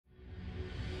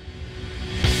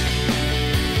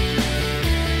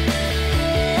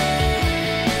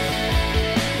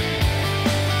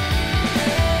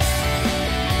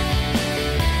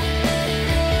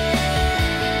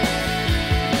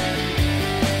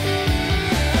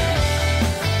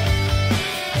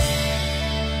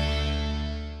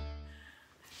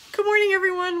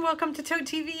welcome to Tote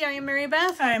TV. I am Mary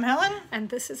Beth. I am Helen. And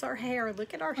this is our hair.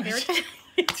 Look at our hair today.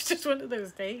 It's just one of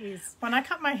those days. When I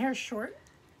cut my hair short,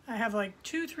 I have like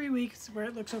 2-3 weeks where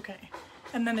it looks okay.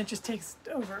 And then it just takes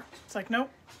over. It's like, nope,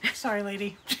 sorry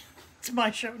lady. It's my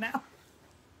show now.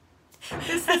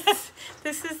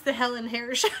 This is the Helen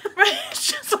hair show. Right?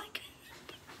 It's just like,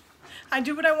 I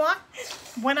do what I want,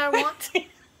 when I want.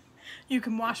 You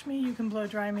can wash me, you can blow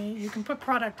dry me, you can put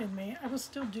product in me. I will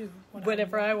still do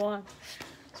whatever I want.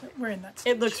 So we're in that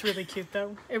stage. It looks really cute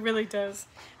though. It really does.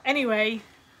 Anyway,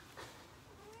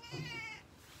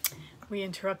 we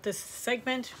interrupt this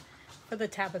segment for the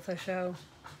Tabitha show.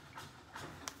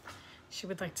 She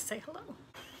would like to say hello.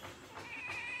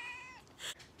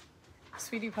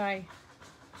 Sweetie pie.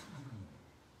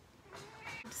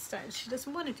 Decided she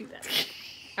doesn't want to do that.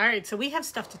 All right, so we have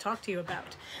stuff to talk to you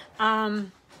about.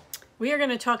 We are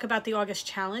going to talk about the August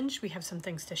challenge. We have some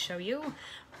things to show you.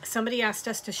 Somebody asked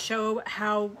us to show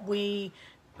how we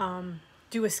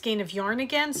do a skein of yarn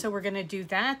again, so we're going to do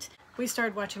that. We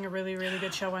started watching a really, really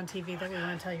good show on TV that we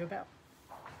want to tell you about.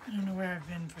 I don't know where I've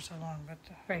been for so long, but...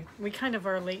 Right. We kind of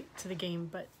are late to the game,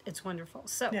 but it's wonderful.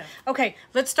 So, yeah. Okay,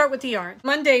 let's start with the yarn.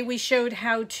 Monday, we showed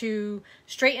how to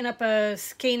straighten up a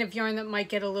skein of yarn that might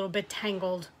get a little bit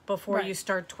tangled before you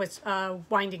start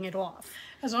winding it off.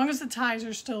 As long as the ties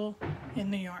are still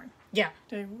in the yarn. Yeah.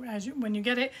 When you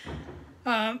get it,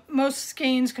 most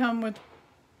skeins come with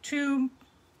two,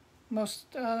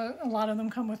 a lot of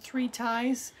them come with 3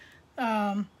 ties.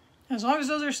 As long as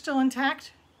those are still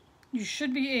intact, you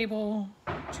should be able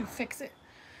to fix it.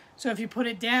 So if you put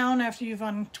it down after you've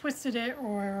untwisted it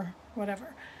or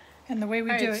whatever. And the way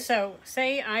we do it... So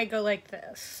say I go like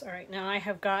this. All right, now I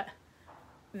have got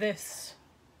this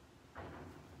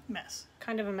mess.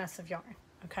 Kind of a mess of yarn,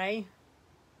 okay?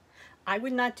 I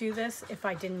would not do this if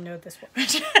I didn't know this woman.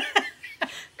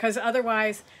 Because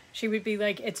otherwise she would be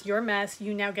like, it's your mess.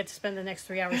 You now get to spend the next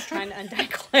 3 hours trying to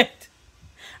untangle it.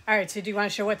 All right, so do you want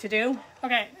to show what to do?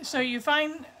 Okay, so you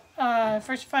find...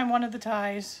 first you find one of the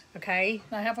ties. Okay.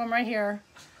 I have one right here.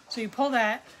 So you pull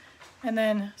that, and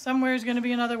then somewhere is going to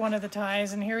be another one of the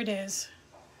ties, and here it is.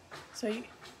 So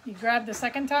you grab the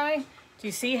second tie. Do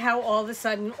you see how all of a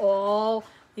sudden all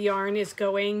the yarn is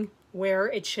going where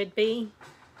it should be?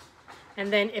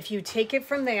 And then if you take it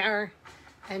from there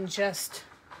and just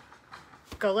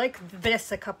go like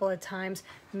this a couple of times,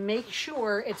 make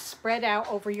sure it's spread out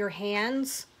over your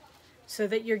hands so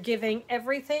that you're giving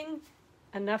everything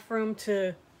enough room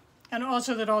to... And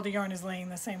also that all the yarn is laying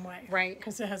the same way. Right.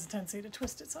 Because it has a tendency to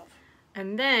twist itself.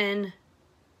 And then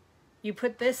you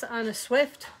put this on a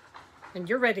Swift and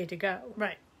you're ready to go.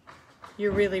 Right.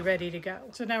 You're really ready to go.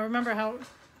 So now remember how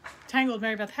tangled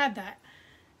Mary Beth had that.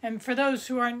 And for those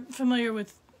who aren't familiar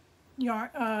with yarn,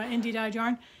 indie dyed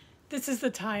yarn, this is the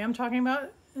tie I'm talking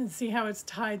about. And see how it's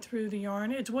tied through the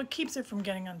yarn. It's what keeps it from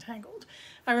getting untangled.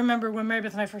 I remember when Mary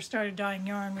Beth and I first started dyeing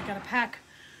yarn, we got a pack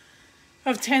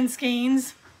of 10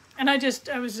 skeins, and I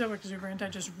was so exuberant. I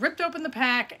just ripped open the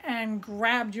pack and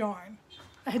grabbed yarn.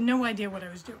 I had no idea what I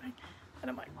was doing. And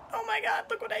I'm like, oh my God,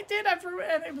 look what I did.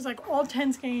 And it was like all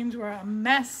 10 skeins were a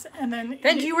mess. And then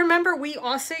do you remember we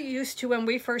also used to, when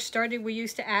we first started, we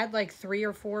used to add like 3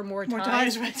 or 4 more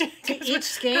ties right? to each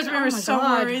skein? Because we were so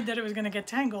worried that it was going to get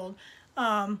tangled.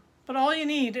 But all you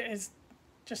need is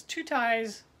just 2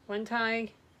 ties. 1 tie,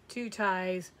 2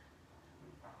 ties.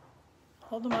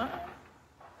 Hold them up.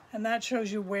 And that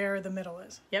shows you where the middle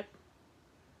is. Yep.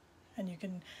 And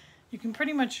you can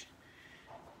pretty much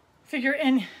figure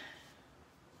in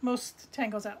most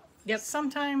tangles out. Yep.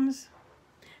 Sometimes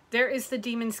there is the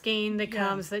demon skein that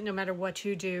comes that no matter what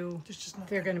you do,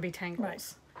 they're going to be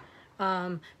tangles.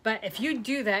 Right. But if you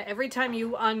do that every time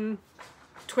you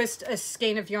untwist a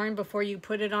skein of yarn before you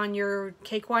put it on your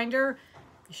cake winder,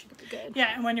 you should be good.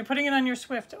 Yeah, and when you're putting it on your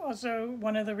Swift, also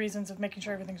one of the reasons of making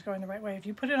sure everything's going the right way, if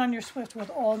you put it on your Swift with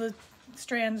all the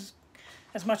strands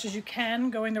as much as you can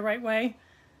going the right way,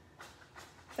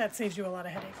 that saves you a lot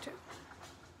of headache too.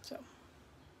 So,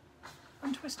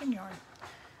 untwisting yarn.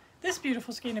 This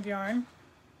beautiful skein of yarn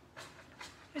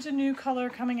is a new color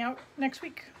coming out next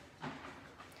week.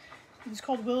 It's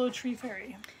called Willow Tree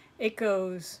Fairy. It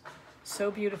goes so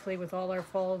beautifully with all our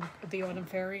fall, the autumn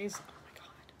fairies.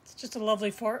 It's just a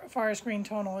lovely forest green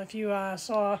tonal. If you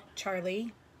saw...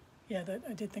 Charlie. Yeah,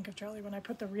 I did think of Charlie when I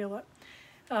put the reel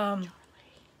up.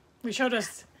 We showed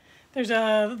us... There's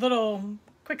a little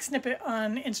quick snippet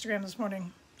on Instagram this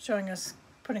morning showing us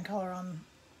putting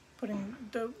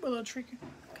the willow tree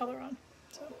color on.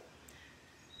 So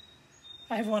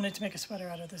I have wanted to make a sweater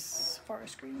out of this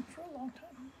forest green for a long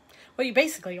time. Well, you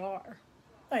basically are.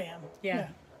 I am. Yeah.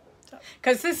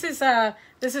 Because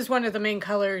this is one of the main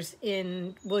colors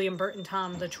in William Burton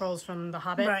Tom, the trolls from The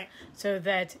Hobbit. Right. So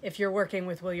that if you're working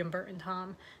with William Burton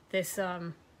Tom, this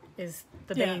is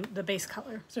the base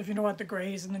color. So if you don't want the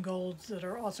grays and the golds that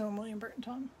are also in William Burton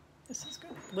Tom, this is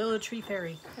good. Willow Tree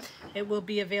Fairy. It will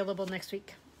be available next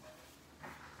week.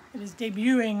 It is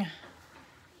debuting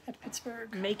at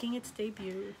Pittsburgh. Making its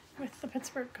debut. With the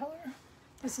Pittsburgh color.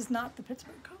 This is not the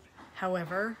Pittsburgh color.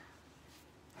 However,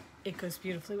 it goes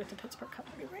beautifully with the Pittsburgh color.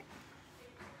 You're right.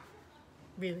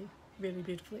 Really, really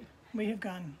beautifully. We have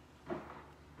gone.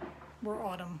 We're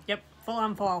autumn. Yep, full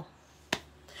on fall.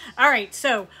 All right,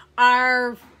 so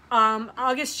our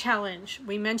August challenge.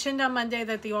 We mentioned on Monday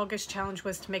that the August challenge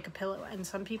was to make a pillow, and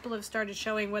some people have started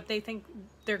showing what they think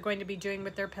they're going to be doing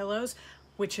with their pillows,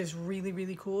 which is really,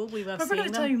 really cool. We love seeing them. But we're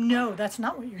going to tell you, no, that's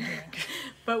not what you're doing.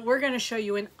 But we're going to show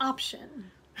you an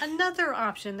option, another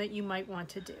option that you might want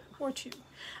to do. Or two.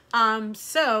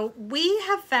 So we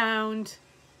have found,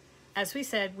 as we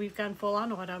said, we've gone full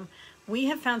on autumn. We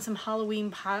have found some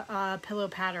Halloween pillow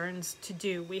patterns to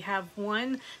do. We have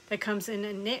one that comes in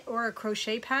a knit or a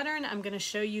crochet pattern. I'm going to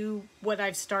show you what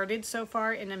I've started so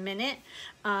far in a minute.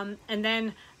 And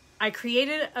then I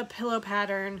created a pillow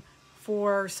pattern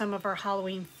for some of our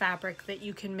Halloween fabric that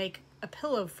you can make a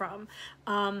pillow from.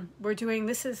 We're doing,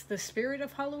 this is the Spirit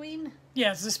of Halloween.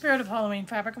 Yes, the Spirit of Halloween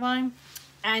fabric line.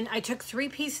 And I took 3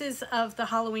 pieces of the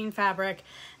Halloween fabric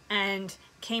and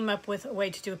came up with a way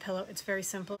to do a pillow. It's very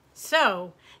simple.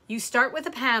 So you start with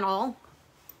a panel,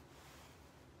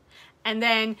 and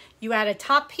then you add a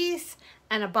top piece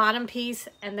and a bottom piece,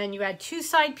 and then you add 2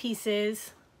 side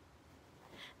pieces,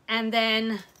 and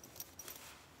then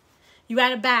you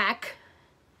add a back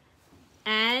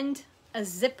and a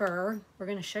zipper. We're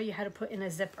going to show you how to put in a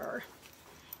zipper.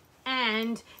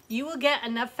 And you will get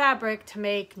enough fabric to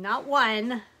make not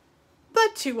 1,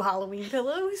 but 2 Halloween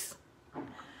pillows.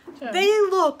 So, they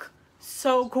look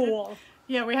so cool.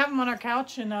 Yeah, we have them on our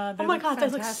couch, and oh my god, they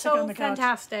look so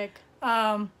fantastic.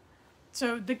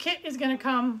 So the kit is going to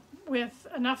come with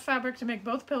enough fabric to make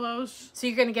both pillows. So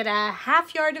you're going to get a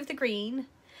 1/2 yard of the green,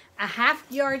 a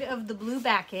 1/2 yard of the blue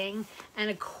backing, and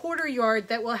a 1/4 yard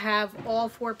that will have all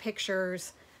 4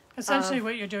 pictures. Essentially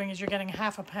what you're doing is you're getting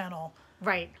half a panel.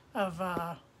 Right. Of,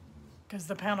 because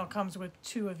the panel comes with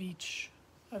 2 of each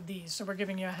of these. So we're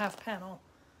giving you a 1/2 panel.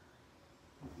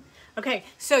 Okay,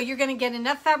 so you're going to get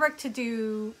enough fabric to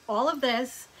do all of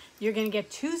this. You're going to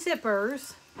get 2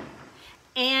 zippers,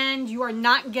 and you are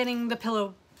not getting the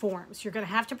pillow forms. You're going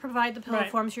to have to provide the pillow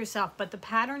forms yourself, but the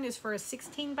pattern is for a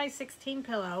 16 by 16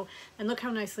 pillow, and look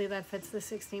how nicely that fits the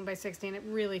 16 by 16. It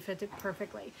really fits it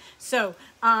perfectly. So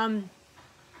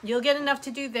you'll get enough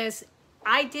to do this.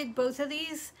 I did both of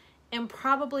these in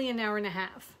probably an hour and a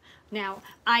half. Now,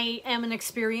 I am an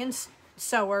experienced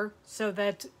sewer, so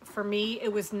that for me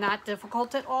it was not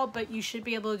difficult at all, but you should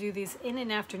be able to do these in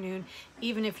an afternoon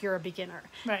even if you're a beginner.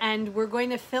 Right. And we're going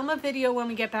to film a video when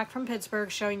we get back from Pittsburgh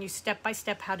showing you step by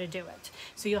step how to do it,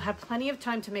 so you'll have plenty of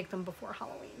time to make them before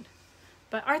Halloween.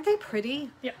 But aren't they pretty?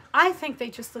 Yeah, I think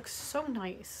they just look so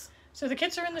nice. So the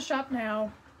kits are in the shop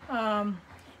now.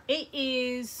 It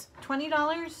is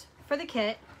 $20 for the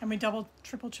kit. And we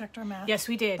triple checked our math. Yes,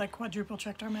 we did. Like quadruple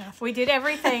checked our math. We did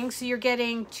everything. So you're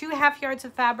getting 2 1/2 yards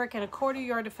of fabric and a 1/4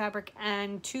 yard of fabric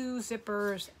and 2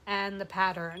 zippers and the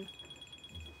pattern.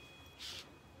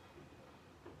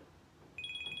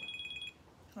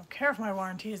 I don't care if my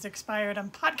warranty is expired.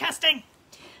 I'm podcasting.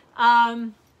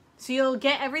 So you'll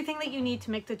get everything that you need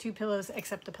to make the 2 pillows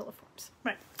except the pillow forms.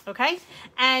 Right. Okay?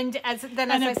 And as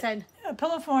I said, a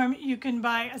pillow form, you can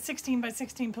buy a 16 by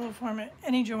 16 pillow form at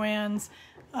any Joann's.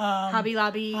 Hobby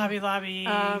Lobby,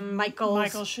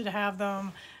 Michael's should have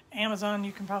them. Amazon,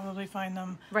 you can probably find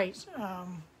them. Right.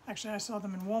 Actually, I saw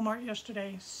them in Walmart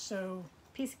yesterday, so...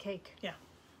 Piece of cake. Yeah.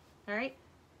 All right?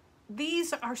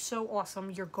 These are so awesome.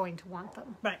 You're going to want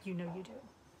them. Right. You know you do.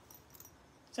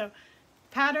 So,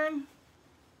 pattern,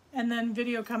 and then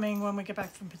video coming when we get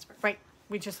back from Pittsburgh. Right.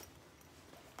 We just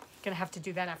gonna have to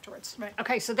do that afterwards. Right.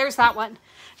 Okay, so there's that one.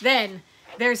 Then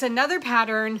there's another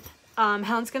pattern.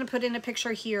 Helen's gonna put in a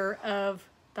picture here of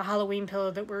the Halloween pillow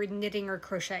that we're knitting or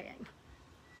crocheting.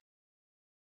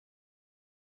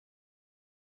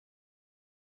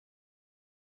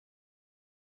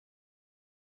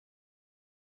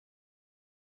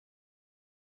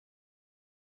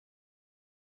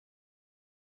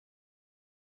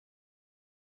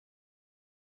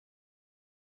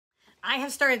 I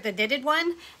have started the knitted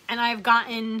one, and I've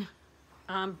gotten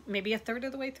maybe a 1/3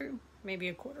 of the way through, maybe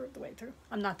a 1/4 of the way through.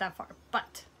 I'm not that far,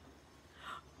 but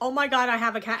oh my god, I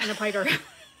have a cat and a piter.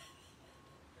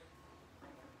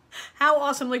 How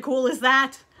awesomely cool is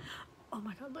that? Oh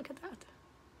my God, look at that.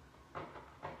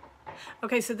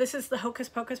 Okay, so this is the Hocus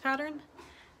Pocus pattern.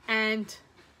 And,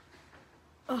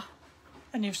 oh.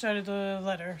 And you've started the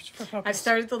letters for Pocus. I've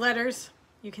started the letters.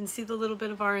 You can see the little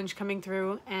bit of orange coming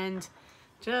through and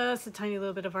just a tiny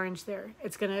little bit of orange there.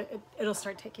 It'll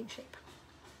start taking shape.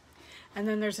 And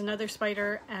then there's another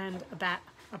spider and a bat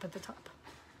up at the top.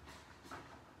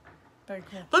 Very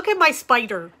cool. Look at my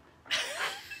spider.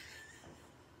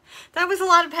 That was a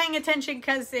lot of paying attention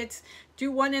because it's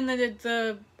do one in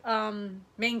the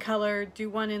main color, do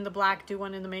one in the black, do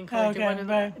one in the main color, do one in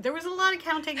the... There was a lot of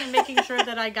counting and making sure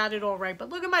that I got it all right. But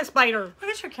look at my spider. Look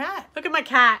at your cat. Look at my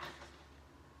cat.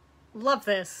 Love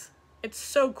this. It's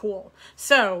so cool.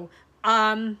 So,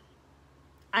 I'm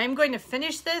going to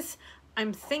finish this.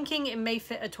 I'm thinking it may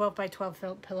fit a 12 by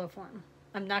 12 pillow form.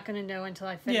 I'm not going to know until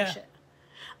I finish it.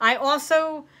 I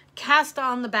also cast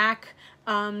on the back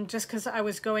just because I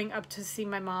was going up to see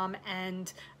my mom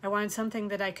and I wanted something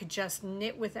that I could just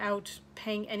knit without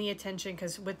paying any attention,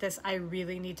 because with this I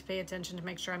really need to pay attention to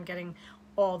make sure I'm getting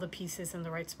all the pieces in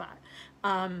the right spot,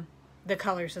 the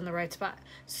colors in the right spot.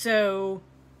 So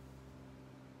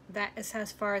that is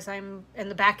as far as I'm,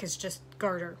 and the back is just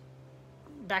garter,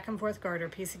 back and forth garter,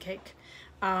 piece of cake.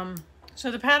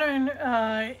 So the pattern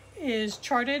is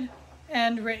charted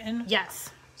and written.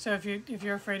 Yes. So if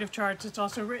you're afraid of charts, it's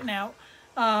also written out.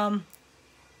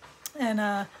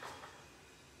 The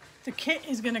kit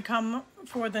is going to come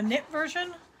for the knit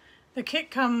version. The kit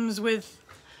comes with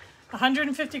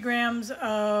 150 grams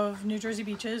of New Jersey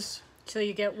Beaches. So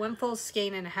you get one full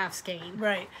skein and a half skein.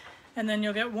 Right. And then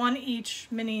you'll get one each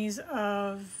minis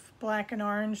of black and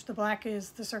orange. The black is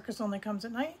the circus only comes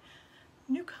at night.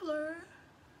 New color.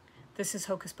 This is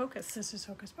Hocus Pocus. This is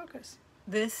Hocus Pocus.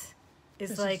 This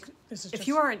is if just,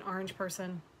 you are an orange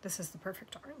person, this is the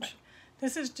perfect orange. Right.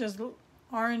 This is just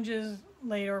oranges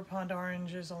layer upon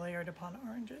oranges, layered upon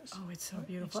oranges. Oh, it's so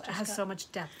beautiful. It has so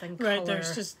much depth and color. Right,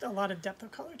 there's just a lot of depth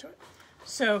of color to it.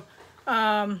 So,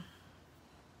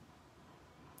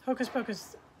 Hocus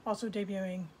Pocus also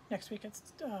debuting next week.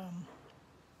 It's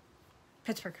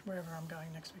Pittsburgh. Wherever I'm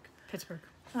going next week. Pittsburgh.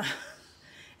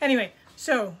 Anyway,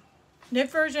 so knit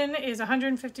version is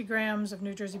 150 grams of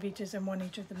New Jersey Beaches and one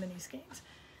each of the mini skeins.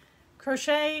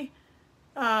 Crochet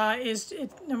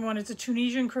number one, it's a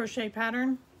Tunisian crochet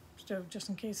pattern, so just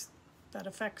in case that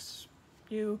affects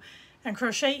you. And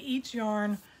crochet eats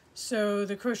yarn, so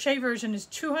the crochet version is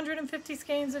 250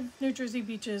 skeins of New Jersey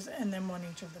Beaches and then one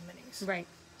each of the minis. Right.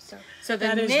 So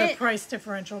that is the price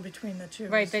differential between the two.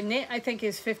 Right, the knit I think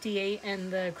is 58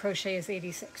 and the crochet is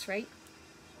 86, right?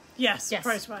 Yes.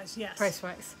 Price-wise, yes.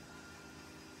 Price-wise.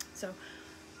 So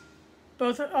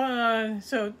both,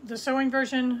 so the sewing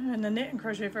version and the knit and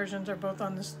crochet versions are both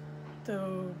on the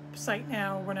site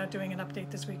now. We're not doing an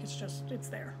update this week. It's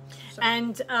there. So.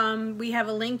 And we have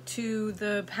a link to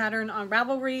the pattern on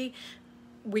Ravelry.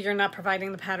 We are not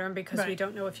providing the pattern because we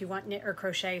don't know if you want knit or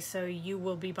crochet, so you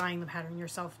will be buying the pattern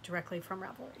yourself directly from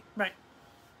Ravelry. Right.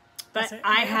 But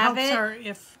I have it. It helps her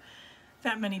if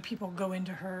that many people go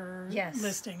into her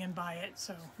listing and buy it,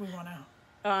 so we want to...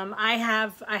 I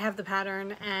have the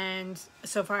pattern, and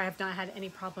so far I have not had any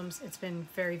problems. It's been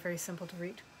very, very simple to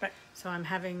read. Right. So I'm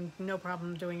having no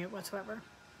problem doing it whatsoever.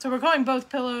 So we're calling both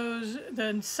pillows,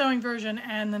 the sewing version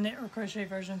and the knit or crochet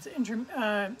versions,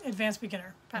 advanced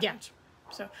beginner patterns.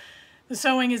 Yeah. So the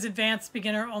sewing is advanced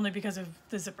beginner only because of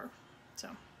the zipper. So,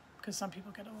 because some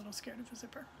people get a little scared of the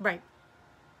zipper. Right.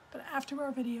 But after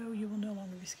our video, you will no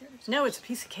longer be scared of zippers. No, it's a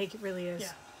piece of cake. It really is.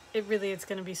 Yeah. It really is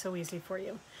going to be so easy for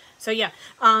you. So yeah,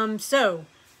 so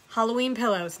Halloween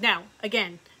pillows. Now,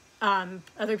 again,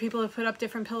 other people have put up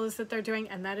different pillows that they're doing,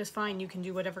 and that is fine. You can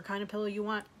do whatever kind of pillow you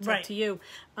want. It's up to you.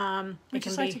 We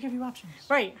just like to give you options.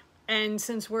 Right. And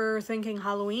since we're thinking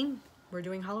Halloween, we're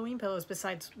doing Halloween pillows.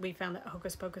 Besides, we found that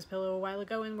Hocus Pocus pillow a while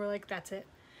ago, and we're like, that's it.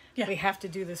 Yeah. We have to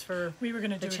do this for We were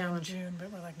going to do challenge. It in June,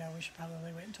 but we're like, no, we should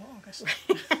probably wait until August.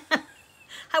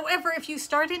 However, if you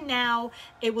start it now,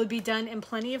 it will be done in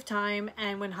plenty of time.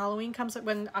 And when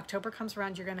when October comes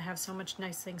around, you're going to have so many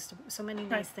nice things to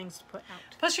put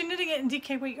out. Plus, you're knitting it in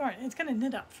DK weight yarn. It's going to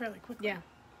knit up fairly quickly. Yeah.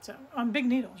 So on big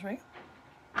needles, right?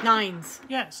 9s.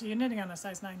 Yeah. So you're knitting on a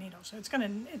size 9 needle, so it's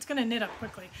gonna knit up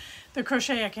quickly. The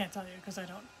crochet, I can't tell you because I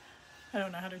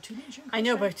don't know how to Tunisian crochet. I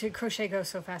know, but crochet goes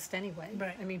so fast anyway.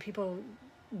 Right. I mean, people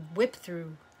whip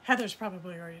through. Heather's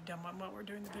probably already done one while we're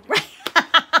doing the video. Right.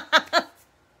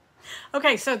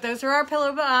 Okay, so those are our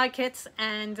pillow kits,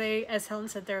 and they, as Helen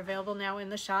said, they're available now in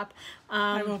the shop.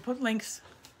 I will put links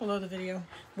below the video.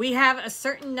 We have a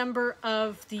certain number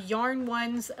of the yarn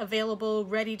ones available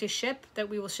ready to ship that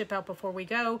we will ship out before we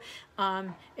go.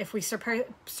 If we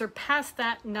surpass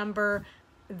that number,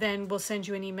 then we'll send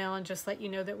you an email and just let you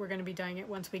know that we're going to be dyeing it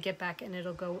once we get back, and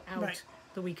it'll go out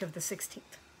the week of the 16th.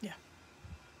 Yeah.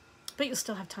 But you'll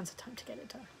still have tons of time to get it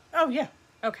done. Oh, yeah.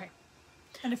 Okay.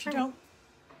 And if you don't,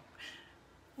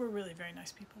 we're really very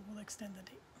nice people. We'll extend the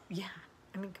date. Yeah.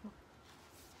 I mean, come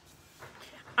on.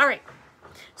 All right.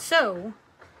 So...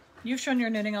 You've shown your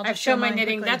knitting. I've shown my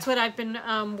knitting. Quickly. That's what I've been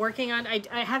working on.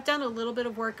 I have done a little bit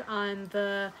of work on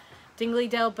the Dingley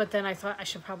Dell, but then I thought I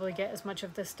should probably get as much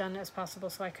of this done as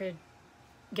possible so I could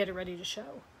get it ready to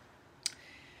show.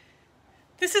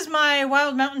 This is my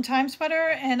Wild Mountain Time sweater,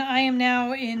 and I am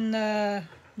now in the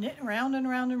knit round and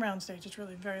round and round stage. It's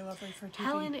really very lovely for TV.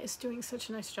 Helen is doing such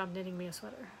a nice job knitting me a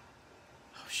sweater.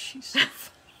 Oh, she's so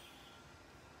fun.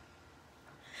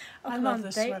 Oh, I love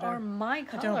this sweater. They are my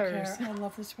colors. I don't care. I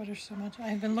love this sweater so much. I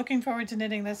have been looking forward to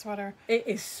knitting this sweater. It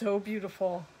is so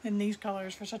beautiful. In these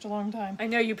colors for such a long time. I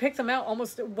know, you picked them out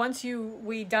almost once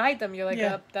we dyed them. You're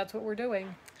like, that's what we're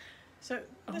doing. So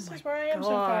this is where I am so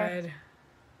far.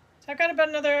 So I've got about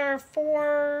another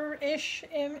 4-ish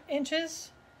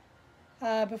inches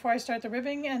before I start the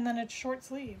ribbing, and then it's short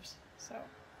sleeves. So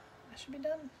I should be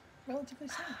done relatively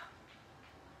soon.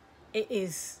 It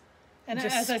is. And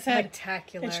just as I said,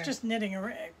 spectacular. It's just knitting.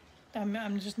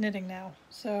 I'm just knitting now.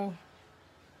 So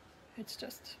it's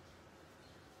just...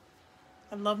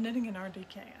 I love knitting in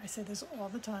RDK. I say this all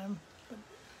the time. But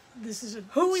this is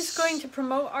who is going to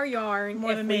promote our yarn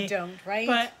more if than we me. Don't, right?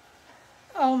 But,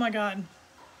 oh my God.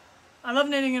 I love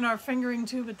knitting in our fingering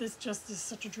too, but this just is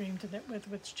such a dream to knit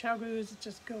with chow goos. It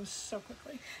just goes so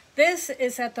quickly. This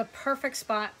is at the perfect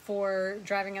spot for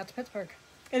driving out to Pittsburgh.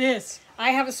 It is. I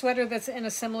have a sweater that's in a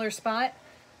similar spot,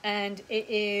 and it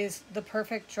is the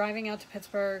perfect driving out to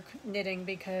Pittsburgh knitting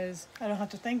because I don't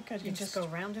have to think. I can just go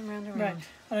round and round and right. round.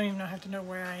 I don't even have to know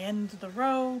where I end the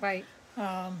row. Right.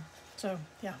 So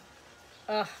yeah.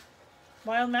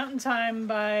 Wild Mountain Time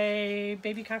by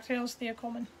Baby Cocktails, Thea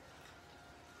Coleman.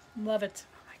 Love it.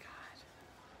 Oh my God.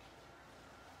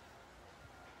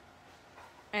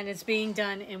 And it's being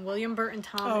done in William Burton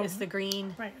Tom is the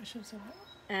green. Right, I should have said that.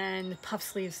 And Puff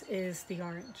Sleeves is the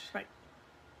orange. Right.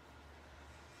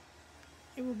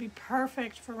 It will be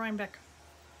perfect for Rhinebeck.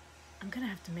 I'm going to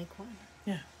have to make one.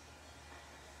 Yeah.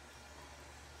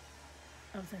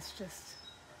 Oh, that's just...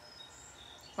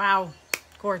 Wow.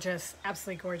 Gorgeous.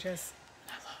 Absolutely gorgeous.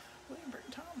 I love William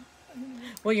Burton Tom.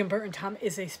 William Burton Tom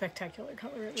is a spectacular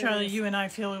color. Charlie, you and I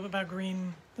feel about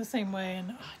green the same way,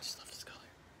 and I just love this color.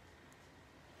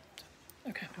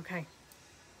 Okay. Okay.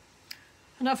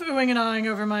 Enough oohing and ahhing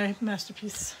over my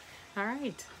masterpiece. All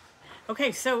right.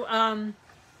 Okay, so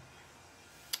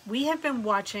we have been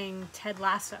watching Ted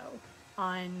Lasso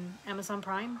on Amazon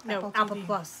Prime. Apple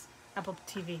Plus. Apple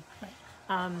TV.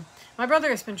 Right. My brother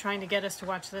has been trying to get us to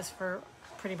watch this for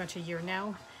pretty much a year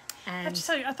now. And I have to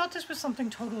tell you, I thought this was something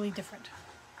totally different.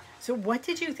 So what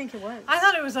did you think it was? I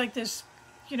thought it was like this,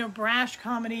 brash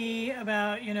comedy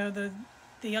about,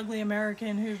 the ugly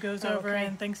American who goes over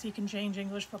and thinks he can change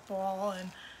English football.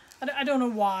 And I don't know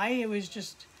why. It was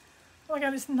just, oh my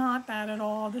God, it's not that at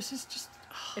all. This is just...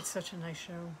 It's such a nice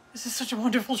show. This is such a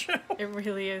wonderful show. It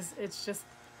really is. It's just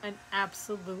an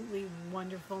absolutely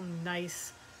wonderful,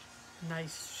 nice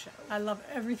show. I love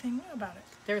everything about it.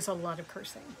 There's a lot of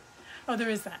cursing. Oh, there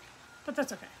is that. But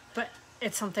that's okay. But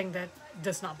it's something that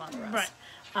does not bother us.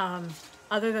 Right.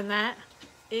 Other than that,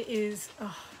 it is...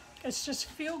 It's just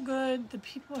feel good. The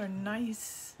people are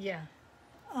nice. Yeah.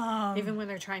 Even when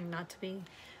they're trying not to be,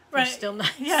 they're still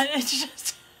nice. Yeah, it's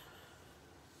just...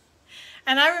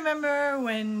 And I remember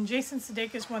when Jason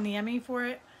Sudeikis won the Emmy for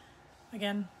it.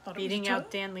 Again, thought beating it was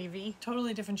out Dan Levy.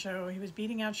 Totally different show. He was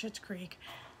beating out Schitt's Creek.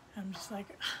 I'm just like,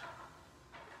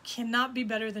 cannot be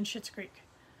better than Schitt's Creek.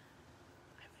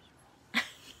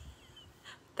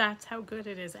 That's how good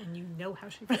it is, and you know how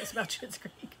she feels about Schitt's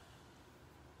Creek.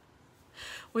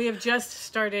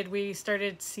 We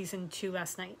started season 2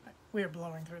 last night. We are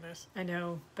blowing through this. I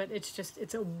know, but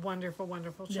it's a wonderful,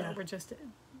 wonderful show. Yeah. We're just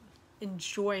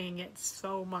enjoying it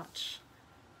so much.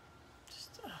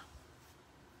 Just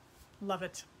love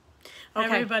it. Okay.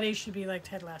 Everybody should be like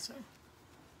Ted Lasso.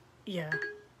 Yeah,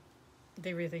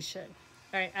 they really should.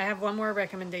 All right, I have one more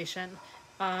recommendation.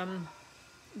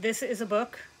 This is a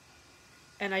book,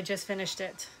 and I just finished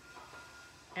it.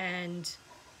 And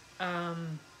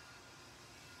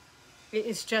it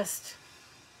is just...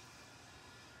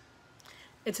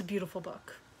 It's a beautiful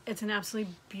book. It's an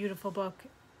absolutely beautiful book.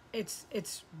 It's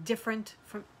different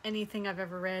from anything I've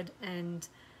ever read, and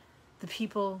the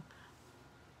people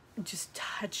just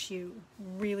touch you,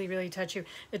 really, really touch you.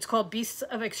 It's called Beasts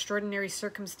of Extraordinary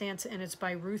Circumstance, and it's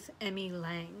by Ruth Emmy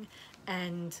Lang.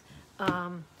 And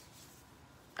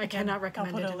I cannot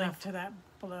recommend it enough. I'll put a link to that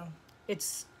below.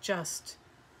 It's just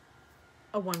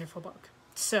a wonderful book.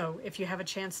 So if you have a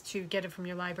chance to get it from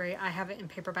your library, I have it in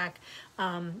paperback.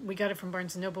 We got it from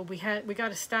Barnes & Noble. We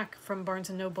got a stack from Barnes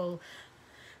 & Noble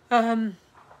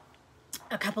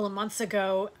a couple of months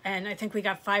ago, and I think we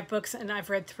got 5 books, and I've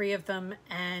read 3 of them,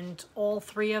 and all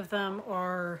 3 of them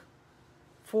are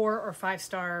 4 or 5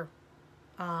 star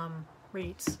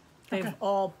reads. They've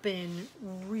all been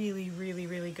really, really,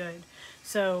 really good.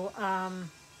 So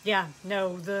yeah,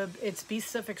 no, it's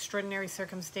Beasts of Extraordinary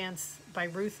Circumstance by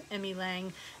Ruth Emmy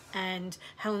Lang, and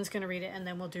Helen's going to read it, and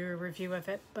then we'll do a review of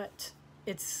it. But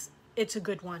it's a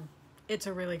good one. It's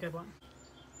a really good one.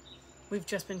 We've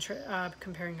just been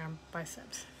comparing our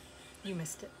biceps. You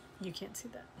missed it. You can't see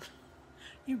that.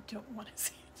 You don't want to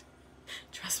see it.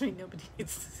 Trust me, nobody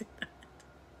needs to see that.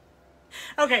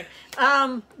 Okay,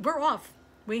 we're off.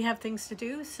 We have things to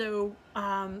do, so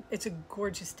it's a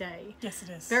gorgeous day. Yes, it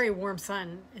is. Very warm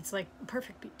sun. It's like a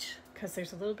perfect beach because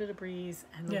there's a little bit of breeze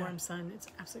and the warm sun. It's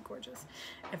absolutely gorgeous.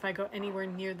 If I go anywhere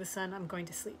near the sun, I'm going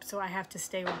to sleep. So I have to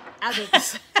stay out of the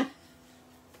sun.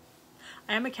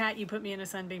 I am a cat. You put me in a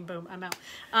sunbeam, boom, I'm out.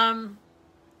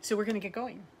 So we're going to get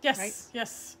going. Yes, right?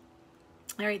 yes.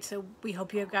 All right, so we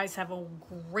hope you guys have a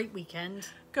great weekend.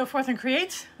 Go forth and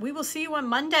create. We will see you on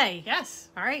Monday. Yes.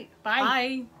 All right, Bye.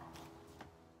 Bye.